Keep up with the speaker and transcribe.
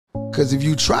Because if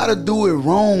you try to do it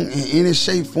wrong in any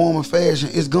shape, form, or fashion,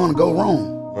 it's gonna go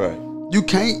wrong. Right. You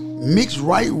can't mix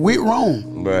right with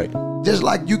wrong. Right. Just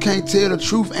like you can't tell the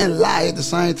truth and lie at the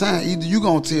same time. Either you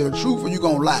gonna tell the truth or you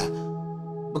gonna lie.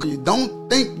 Because you don't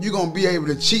think you're gonna be able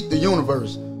to cheat the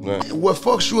universe. Right. And what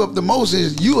fucks you up the most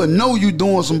is you'll know you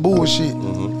doing some bullshit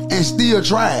and still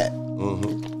try it.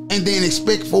 And then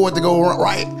expect for it to go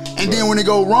right. And then when it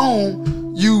go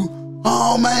wrong, you,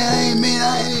 oh man,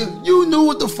 you knew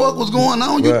what the fuck was going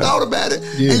on. You thought about it.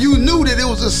 And you knew that it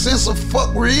was a sense of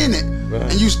fuckery in it.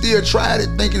 And you still tried it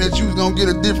thinking that you was gonna get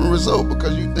a different result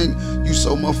because you think you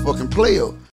so motherfucking player.